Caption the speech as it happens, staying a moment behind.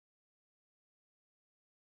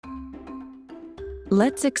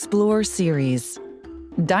Let's Explore series.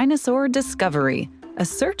 Dinosaur Discovery, a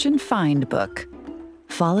search and find book.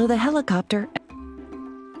 Follow the helicopter.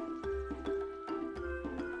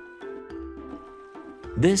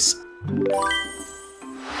 This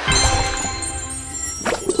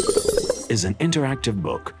is an interactive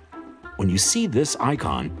book. When you see this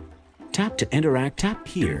icon, tap to interact, tap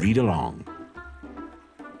here, read along.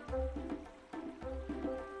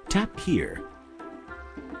 Tap here.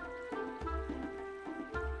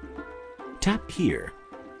 Tap here.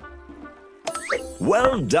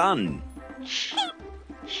 Well done!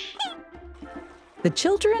 The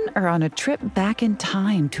children are on a trip back in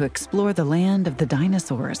time to explore the land of the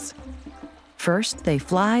dinosaurs. First, they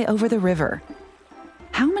fly over the river.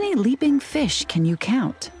 How many leaping fish can you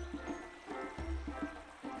count?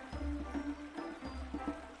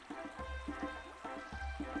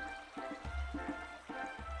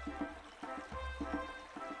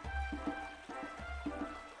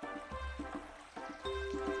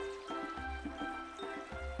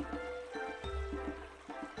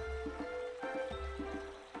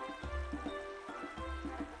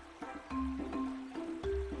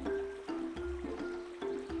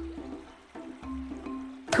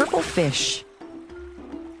 Purple fish.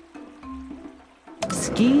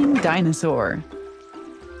 Skiing dinosaur.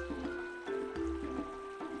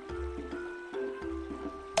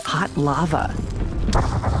 Hot lava.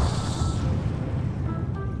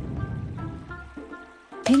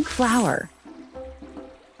 Pink flower.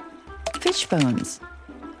 Fish bones.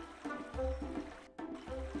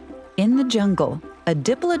 In the jungle, a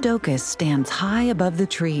diplodocus stands high above the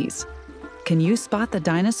trees. Can you spot the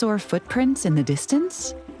dinosaur footprints in the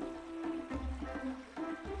distance?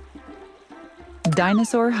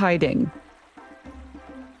 Dinosaur hiding.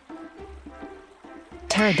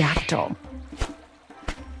 Pterodactyl.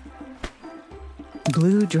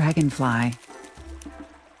 Blue dragonfly.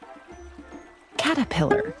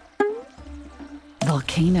 Caterpillar.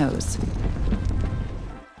 Volcanoes.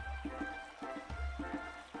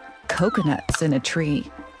 Coconuts in a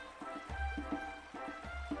tree.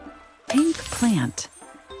 Pink plant.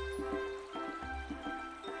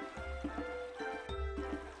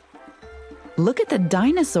 Look at the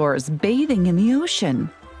dinosaurs bathing in the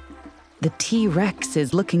ocean. The T-Rex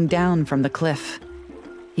is looking down from the cliff.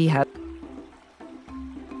 He has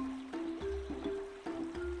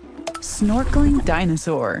snorkeling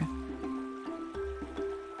dinosaur.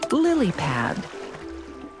 Lily pad.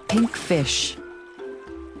 Pink fish.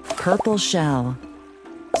 Purple shell.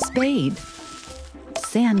 Spade.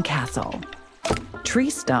 Sandcastle.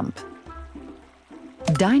 Tree stump.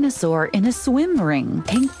 Dinosaur in a swim ring.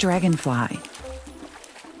 Pink dragonfly.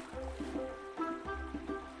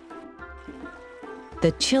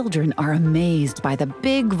 The children are amazed by the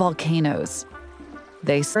big volcanoes.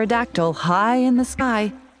 They see a pterodactyl high in the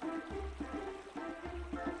sky.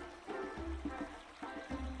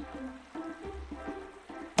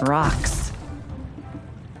 Rocks.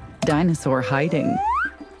 Dinosaur hiding.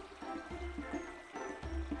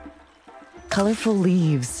 Colorful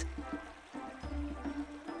leaves.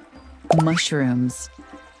 Mushrooms.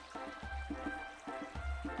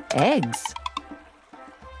 Eggs.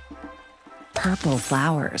 Purple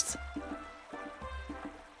flowers.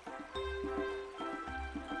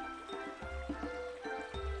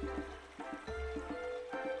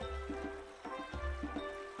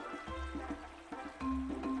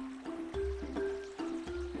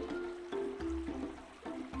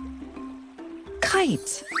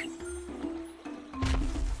 Kite.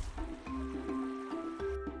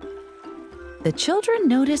 The children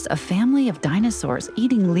notice a family of dinosaurs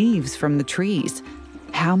eating leaves from the trees.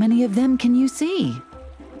 How many of them can you see?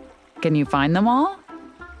 Can you find them all?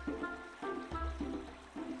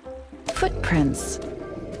 Footprints.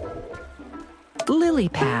 Lily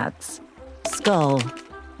pads. Skull.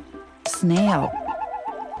 Snail.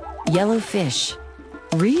 Yellow fish.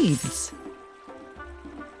 Reeds.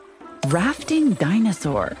 Rafting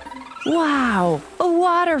dinosaur. Wow, a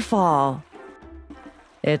waterfall.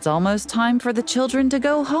 It's almost time for the children to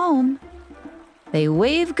go home. They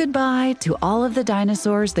wave goodbye to all of the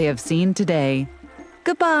dinosaurs they have seen today.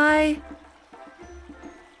 Goodbye.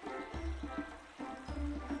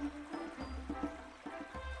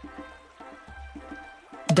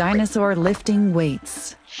 Dinosaur lifting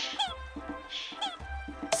weights.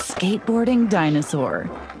 Skateboarding dinosaur.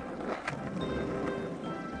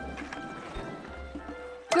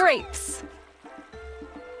 Grapes.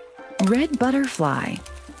 Red butterfly.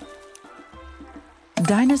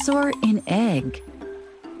 Dinosaur in egg.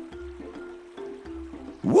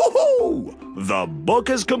 Woohoo! The book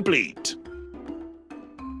is complete.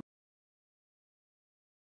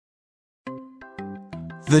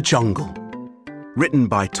 The Jungle. Written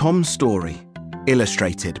by Tom Story,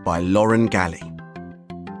 illustrated by Lauren Galley.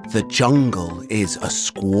 The jungle is a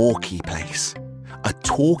squawky place, a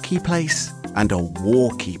talky place, and a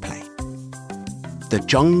walky place. The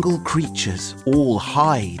jungle creatures all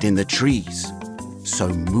hide in the trees, so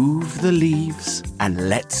move the leaves and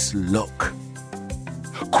let's look.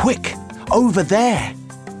 Quick, over there!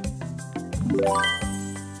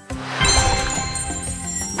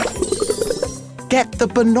 Get the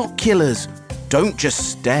binoculars. Don't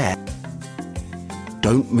just stare.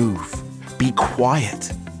 Don't move. Be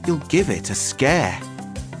quiet. You'll give it a scare.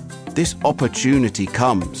 This opportunity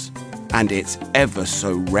comes, and it's ever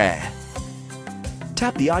so rare.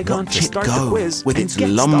 Tap the icon Watch to it start go the quiz with and its get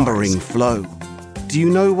lumbering stars. flow. Do you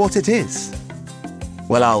know what it is?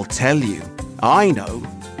 Well, I'll tell you. I know.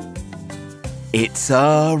 It's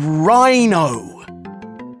a rhino.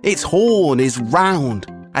 Its horn is round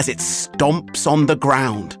as it stomps on the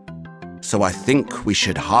ground. So I think we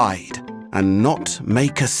should hide and not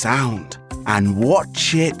make a sound and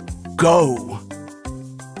watch it go.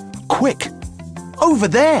 Quick, over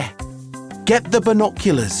there! Get the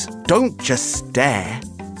binoculars. Don't just stare.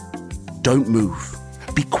 Don't move.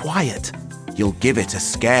 Be quiet. You'll give it a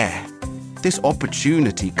scare. This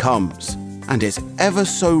opportunity comes, and it's ever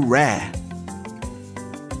so rare.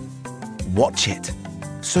 Watch it.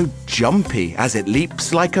 So jumpy as it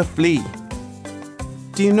leaps like a flea.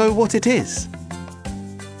 Do you know what it is?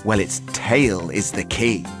 Well, its tail is the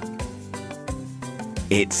key.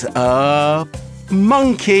 It's a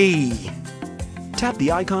monkey. Tap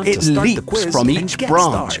the icon It to start the leaps quiz from and each get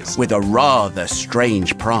branch stars. with a rather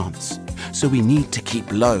strange prance. So we need to keep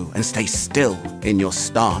low and stay still in your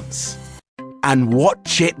stance. And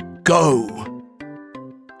watch it go.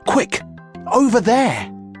 Quick, over there.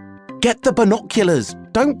 Get the binoculars.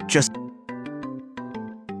 Don't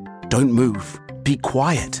move. Be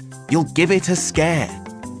quiet. You'll give it a scare.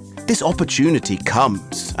 This opportunity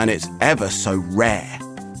comes, and it's ever so rare.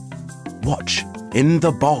 Watch in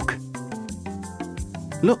the bog.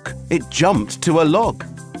 Look, it jumped to a log.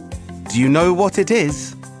 Do you know what it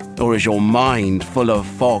is? Or is your mind full of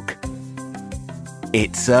fog?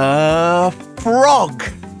 It's a frog.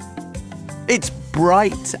 It's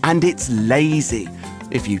bright and it's lazy.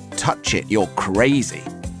 If you touch it, you're crazy.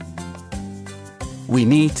 We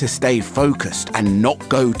need to stay focused and not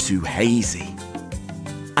go too hazy.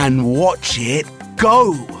 And watch it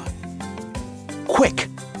go. Quick,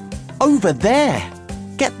 over there.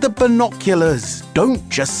 Get the binoculars. Don't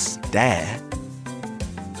just stare.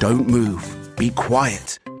 Don't move. Be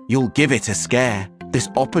quiet. You'll give it a scare. This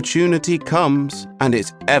opportunity comes, and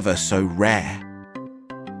it's ever so rare.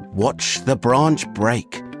 Watch the branch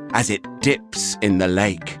break as it dips in the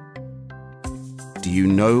lake. Do you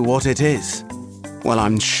know what it is? Well,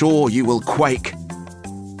 I'm sure you will quake.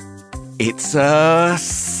 It's a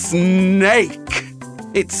snake.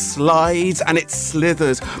 It slides and it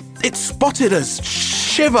slithers. It spotted us.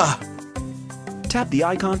 Shiver. Tap the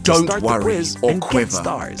icon to Don't start worry the quiz or and quiver, get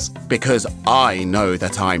stars. because I know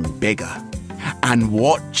that I'm bigger. And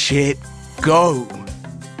watch it go.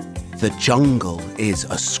 The jungle is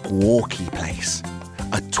a squawky place,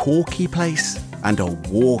 a talky place, and a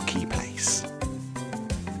walky place.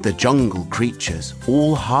 The jungle creatures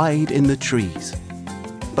all hide in the trees.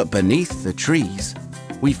 But beneath the trees,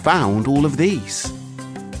 we found all of these.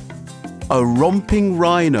 A romping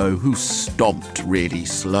rhino who stomped really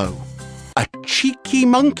slow. A cheeky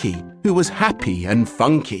monkey who was happy and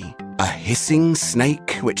funky. A hissing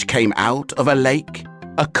snake which came out of a lake.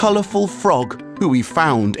 A colourful frog who we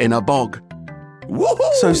found in a bog.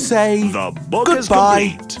 Woohoo! So say The book goodbye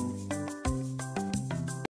is complete.